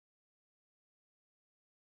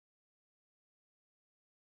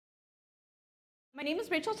My name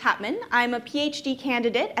is Rachael Tatman. I'm a PhD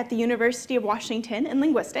candidate at the University of Washington in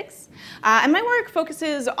linguistics. And my work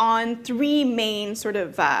focuses on three main sort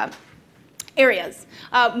of areas.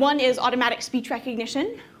 One is automatic speech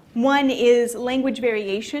recognition. One is language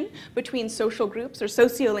variation between social groups, or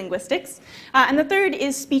sociolinguistics. And the third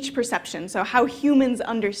is speech perception, so how humans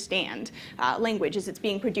understand language as it's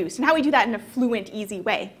being produced, and how we do that in a fluent, easy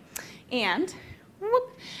way. And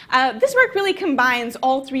this work really combines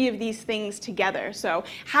all three of these things together. So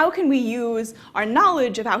how can we use our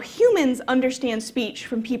knowledge of how humans understand speech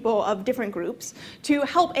from people of different groups to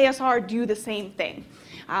help ASR do the same thing?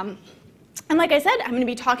 And like I said, I'm going to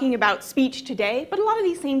be talking about speech today, but a lot of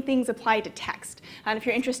these same things apply to text. And if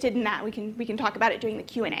you're interested in that, we can talk about it during the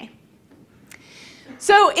Q&A.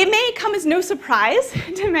 So it may come as no surprise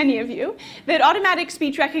to many of you that automatic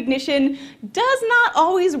speech recognition does not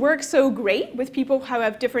always work so great with people who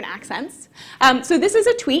have different accents. So this is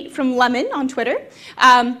a tweet from Lemon on Twitter.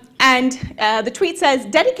 And the tweet says,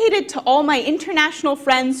 "Dedicated to all my international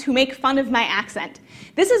friends who make fun of my accent.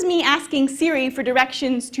 This is me asking Siri for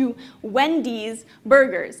directions to Wendy's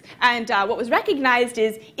Burgers." And what was recognized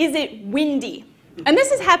is it windy? And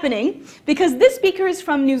this is happening because this speaker is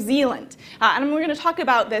from New Zealand. And we're going to talk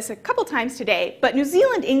about this a couple times today. But New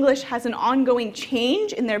Zealand English has an ongoing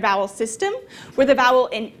change in their vowel system, where the vowel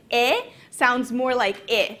in e sounds more like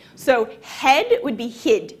I. So head would be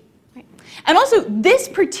hid. And also, this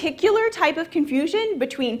particular type of confusion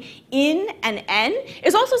between in and n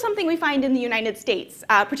is also something we find in the United States,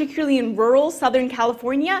 particularly in rural Southern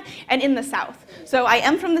California and in the South. So I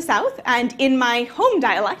am from the South, and in my home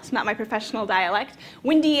dialect, not my professional dialect,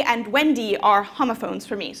 windy and wendy are homophones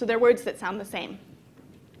for me. So they're words that sound the same.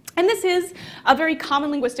 And this is a very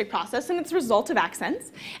common linguistic process, and it's a result of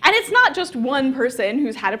accents. And it's not just one person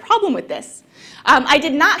who's had a problem with this. I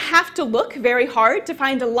did not have to look very hard to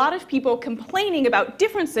find a lot of people complaining about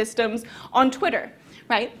different systems on Twitter.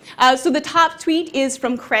 Right? So the top tweet is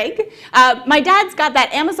from Craig. "My dad's got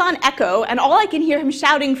that Amazon Echo, and all I can hear him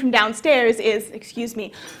shouting from downstairs is, excuse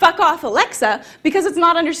me, 'fuck off Alexa,' because it's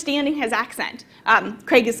not understanding his accent."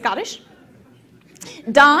 Craig is Scottish.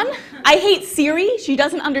 Don, "I hate Siri. She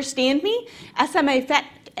doesn't understand me.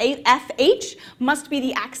 SMFH must be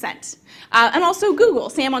the accent." And also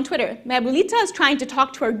Google, Sam on Twitter. "My abuelita is trying to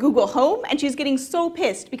talk to our Google Home, and she's getting so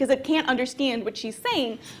pissed because it can't understand what she's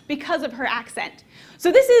saying because of her accent."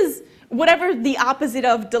 So this is whatever the opposite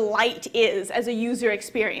of delight is as a user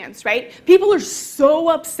experience, right? People are so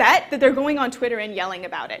upset that they're going on Twitter and yelling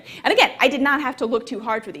about it. And again, I did not have to look too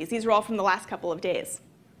hard for these. These are all from the last couple of days.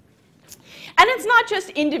 And it's not just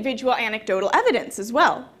individual anecdotal evidence as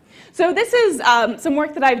well. So this is some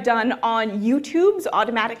work that I've done on YouTube's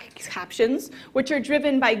automatic captions, which are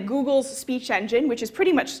driven by Google's speech engine, which is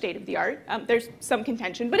pretty much state of the art. There's some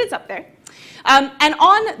contention, but it's up there. And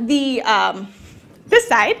on the this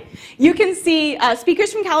side, you can see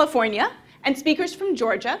speakers from California and speakers from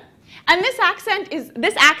Georgia. And this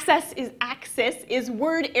axis is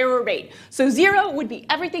word error rate. So 0 would be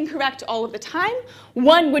everything correct all of the time.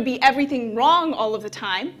 1 would be everything wrong all of the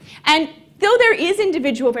time. And though there is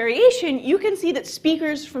individual variation, you can see that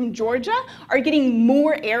speakers from Georgia are getting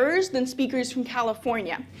more errors than speakers from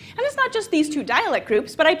California. And it's not just these two dialect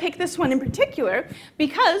groups, but I picked this one in particular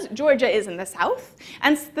because Georgia is in the South,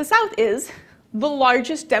 and the South is the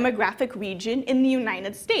largest demographic region in the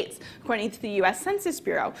United States, according to the US Census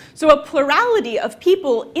Bureau. So a plurality of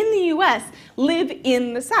people in the US live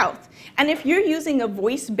in the South. And if you're using a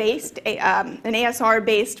voice-based, an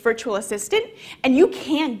ASR-based virtual assistant, and you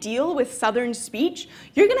can't deal with Southern speech,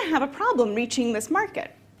 you're going to have a problem reaching this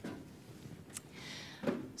market.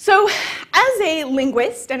 So as a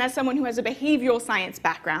linguist and as someone who has a behavioral science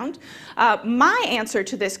background, my answer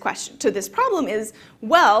to this problem is,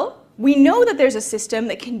 well, we know that there's a system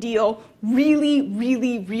that can deal really,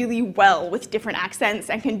 really, really well with different accents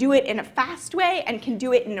and can do it in a fast way and can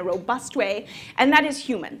do it in a robust way, and that is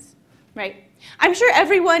humans, right? I'm sure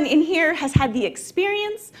everyone in here has had the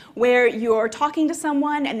experience where you're talking to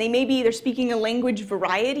someone and they're speaking a language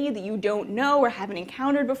variety that you don't know or haven't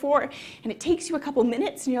encountered before, and it takes you a couple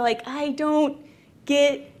minutes and you're like, I don't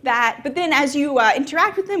get that. But then as you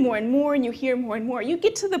interact with them more and more and you hear more and more, you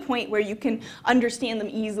get to the point where you can understand them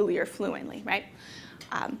easily or fluently, right?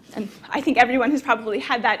 And I think everyone has probably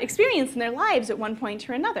had that experience in their lives at one point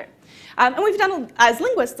or another. And we've done, as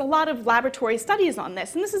linguists, a lot of laboratory studies on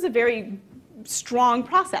this. And this is a very strong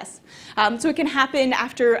process. So it can happen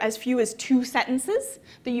after as few as 2 sentences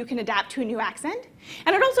that you can adapt to a new accent.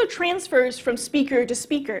 And it also transfers from speaker to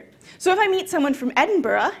speaker. So if I meet someone from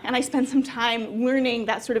Edinburgh and I spend some time learning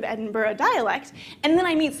that sort of Edinburgh dialect, and then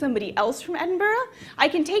I meet somebody else from Edinburgh, I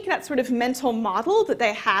can take that sort of mental model that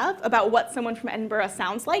they have about what someone from Edinburgh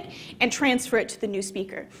sounds like and transfer it to the new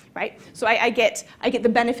speaker, right? So I get the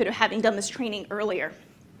benefit of having done this training earlier.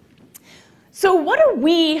 So what are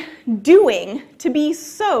we doing to be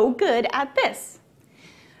so good at this?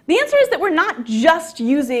 The answer is that we're not just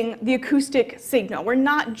using the acoustic signal. We're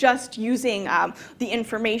not just using the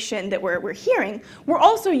information that we're hearing. We're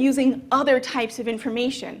also using other types of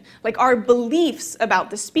information, like our beliefs about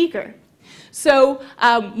the speaker. So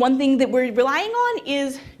one thing that we're relying on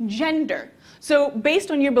is gender. So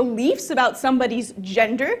based on your beliefs about somebody's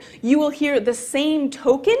gender, you will hear the same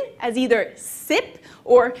token as either sip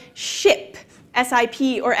or ship.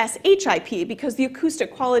 SIP or SHIP, because the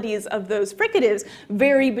acoustic qualities of those fricatives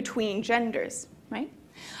vary between genders, right?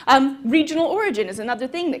 Regional origin is another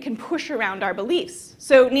thing that can push around our beliefs.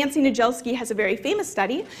 So Nancy Nijelski has a very famous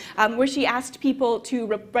study where she asked people to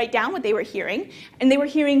write down what they were hearing, and they were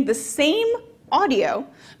hearing the same audio,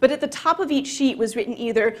 but at the top of each sheet was written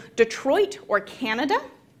either Detroit or Canada.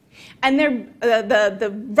 And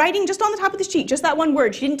the writing just on the top of the sheet, just that one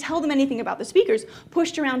word, she didn't tell them anything about the speakers,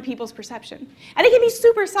 pushed around people's perception. And it can be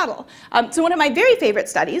super subtle. So one of my very favorite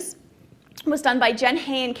studies was done by Jen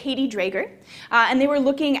Hay and Katie Drager. And they were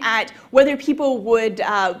looking at whether people would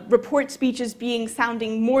report speeches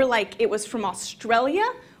sounding more like it was from Australia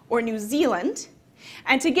or New Zealand.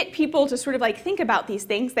 And to get people to sort of like think about these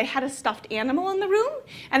things, they had a stuffed animal in the room.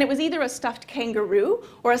 And it was either a stuffed kangaroo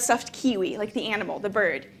or a stuffed kiwi, like the animal, the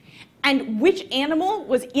bird. And which animal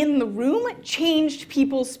was in the room changed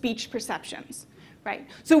people's speech perceptions, right?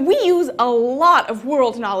 So we use a lot of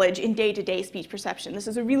world knowledge in day-to-day speech perception. This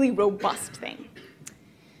is a really robust thing.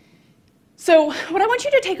 So what I want you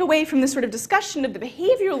to take away from this sort of discussion of the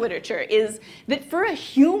behavioral literature is that for a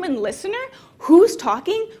human listener, who's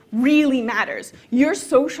talking really matters. Your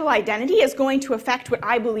social identity is going to affect what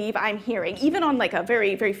I believe I'm hearing, even on like a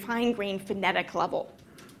very, very fine-grained phonetic level.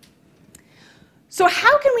 So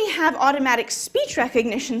how can we have automatic speech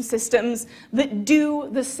recognition systems that do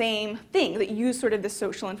the same thing, that use sort of the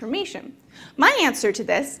social information? My answer to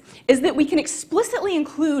this is that we can explicitly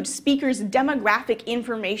include speakers' demographic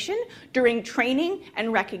information during training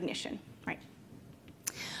and recognition, right?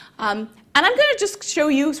 And I'm going to just show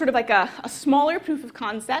you sort of like a smaller proof of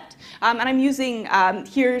concept. And I'm using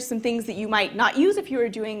here some things that you might not use if you were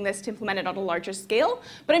doing this to implement it on a larger scale.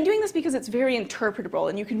 But I'm doing this because it's very interpretable,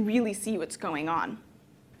 and you can really see what's going on.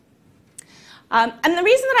 And the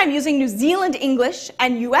reason that I'm using New Zealand English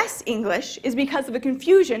and US English is because of the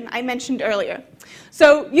confusion I mentioned earlier.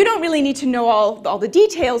 So you don't really need to know all the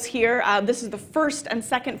details here. This is the first and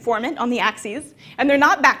second formant on the axes, and they're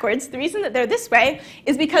not backwards. The reason that they're this way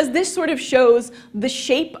is because this sort of shows the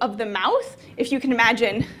shape of the mouth. If you can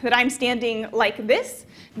imagine that I'm standing like this,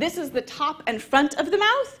 this is the top and front of the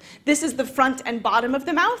mouth. This is the front and bottom of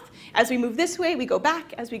the mouth. As we move this way, we go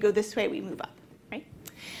back. As we go this way, we move up.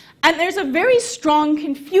 And there's a very strong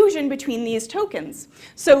confusion between these tokens.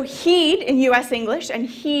 So heed in US English and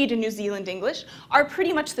heed in New Zealand English are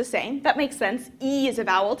pretty much the same. That makes sense. E as a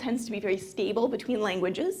vowel tends to be very stable between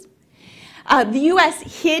languages. The US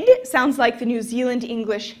hid sounds like the New Zealand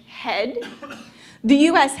English head. The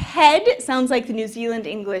US head sounds like the New Zealand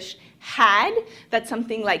English had. That's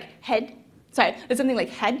something like head. Sorry, that's something like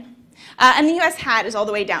head. And the US had is all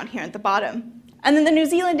the way down here at the bottom. And then the New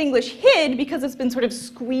Zealand English hid, because it's been sort of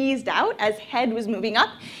squeezed out as head was moving up,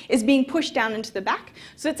 is being pushed down into the back.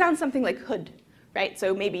 So it sounds something like hood, right?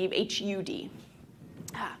 So maybe H-U-D,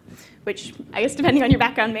 which I guess depending on your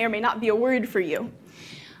background may or may not be a word for you.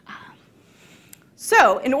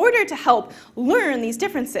 So in order to help learn these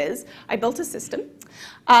differences, I built a system.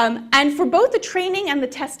 And for both the training and the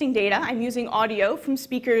testing data, I'm using audio from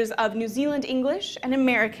speakers of New Zealand English and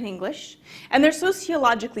American English. And they're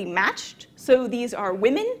sociologically matched. So these are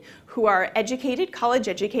women who are educated, college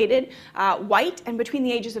educated, white, and between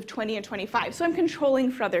the ages of 20 and 25. So I'm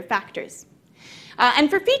controlling for other factors. And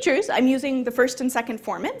for features, I'm using the first and second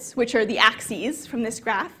formants, which are the axes from this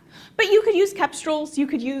graph. But you could use kestrels. You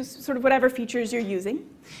could use sort of whatever features you're using,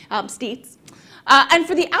 states. And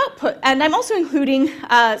for the output, and I'm also including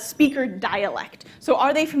speaker dialect. So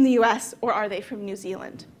are they from the US or are they from New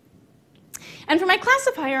Zealand? And for my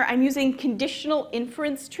classifier, I'm using conditional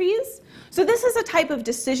inference trees. So this is a type of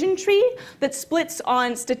decision tree that splits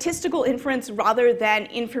on statistical inference rather than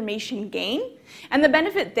information gain. And the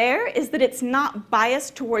benefit there is that it's not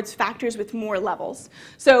biased towards factors with more levels.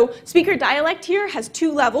 So speaker dialect here has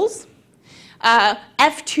 2 levels.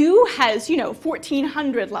 F2 has,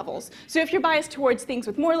 1,400 levels. So if you're biased towards things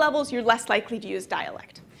with more levels, you're less likely to use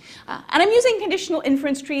dialect. And I'm using conditional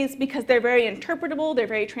inference trees because they're very interpretable, they're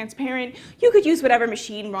very transparent. You could use whatever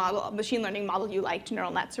machine learning model you liked,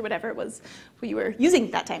 neural nets or whatever it was you were using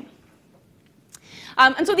at that time.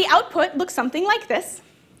 And so the output looks something like this.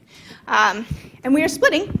 And we are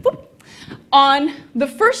splitting on the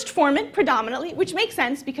first formant predominantly, which makes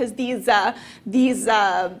sense because these vowels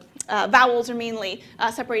are mainly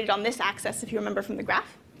separated on this axis, if you remember from the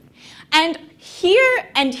graph. And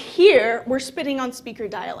here, we're splitting on speaker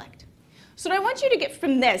dialect. So what I want you to get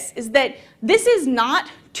from this is that this is not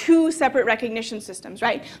 2 separate recognition systems,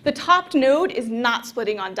 right? The top node is not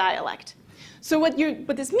splitting on dialect. So what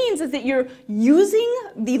this means is that you're using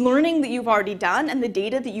the learning that you've already done and the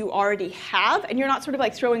data that you already have, and you're not sort of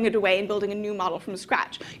like throwing it away and building a new model from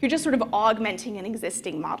scratch. You're just sort of augmenting an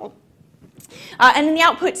existing model. And then the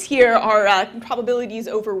outputs here are probabilities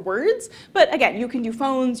over words. But again, you can do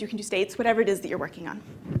phones, you can do states, whatever it is that you're working on.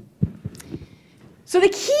 So the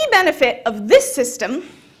key benefit of this system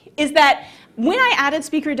is that when I added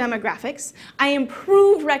speaker demographics, I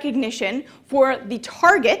improved recognition for the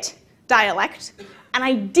target dialect, and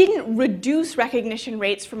I didn't reduce recognition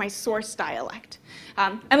rates for my source dialect.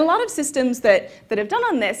 And a lot of systems that have done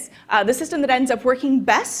on this, the system that ends up working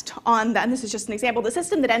best on that, and this is just an example, the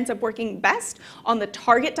system that ends up working best on the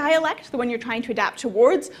target dialect, the one you're trying to adapt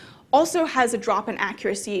towards, also has a drop in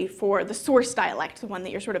accuracy for the source dialect, the one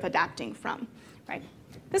that you're sort of adapting from, right?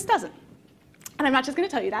 This doesn't. And I'm not just going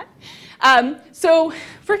to tell you that. So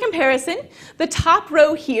for comparison, the top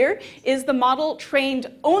row here is the model trained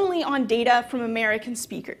only on data from American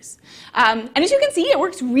speakers. And as you can see, it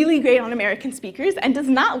works really great on American speakers and does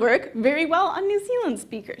not work very well on New Zealand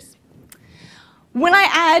speakers. When I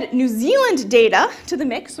add New Zealand data to the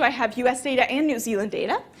mix, so I have US data and New Zealand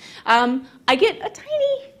data, I get a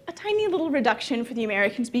tiny little reduction for the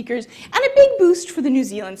American speakers and a big boost for the New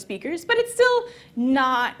Zealand speakers, but it's still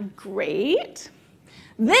not great.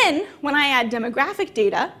 Then, when I add demographic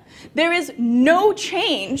data, there is no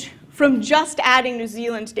change from just adding New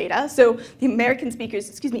Zealand data. So the American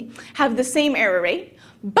speakers, have the same error rate,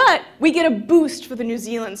 but we get a boost for the New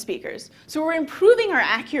Zealand speakers. So we're improving our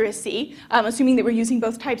accuracy, assuming that we're using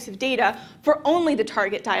both types of data, for only the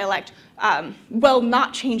target dialect, while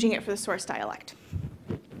not changing it for the source dialect.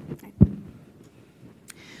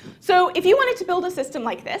 So if you wanted to build a system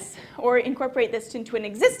like this, or incorporate this into an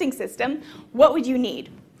existing system, what would you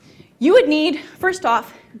need? You would need, first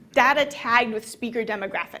off, data tagged with speaker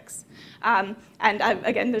demographics.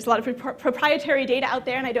 Again, there's a lot of proprietary data out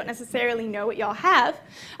there, and I don't necessarily know what y'all have.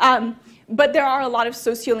 But there are a lot of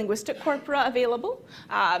sociolinguistic corpora available.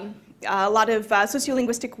 A lot of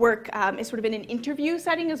sociolinguistic work is sort of in an interview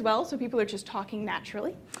setting as well, so people are just talking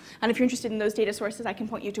naturally. And if you're interested in those data sources, I can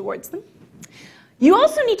point you towards them. You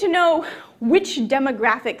also need to know which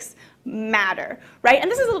demographics matter, right?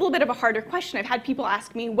 And this is a little bit of a harder question. I've had people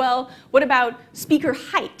ask me, well, what about speaker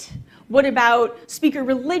height? What about speaker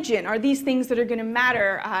religion? Are these things that are going to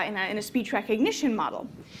matter in a speech recognition model?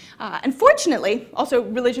 Unfortunately, also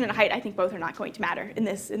religion and height, I think both are not going to matter in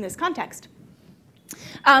this context.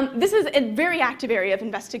 This is a very active area of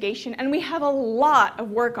investigation, and we have a lot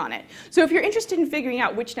of work on it. So if you're interested in figuring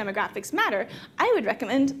out which demographics matter, I would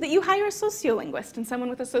recommend that you hire a sociolinguist and someone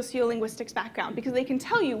with a sociolinguistics background, because they can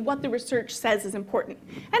tell you what the research says is important.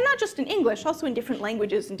 And not just in English, also in different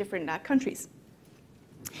languages in different countries.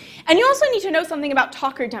 And you also need to know something about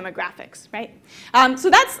talker demographics, right?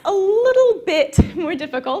 So that's a little bit more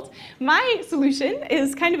difficult. My solution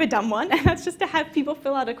is kind of a dumb one, and that's just to have people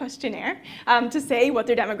fill out a questionnaire to say what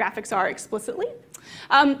their demographics are explicitly.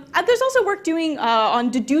 There's also work doing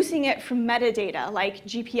on deducing it from metadata, like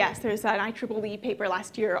GPS. There's an IEEE paper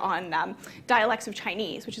last year on dialects of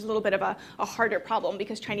Chinese, which is a little bit of a harder problem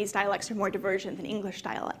because Chinese dialects are more divergent than English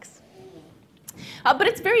dialects. But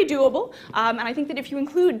it's very doable, and I think that if you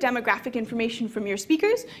include demographic information from your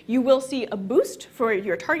speakers, you will see a boost for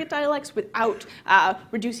your target dialects without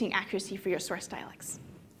reducing accuracy for your source dialects.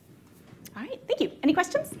 All right, thank you.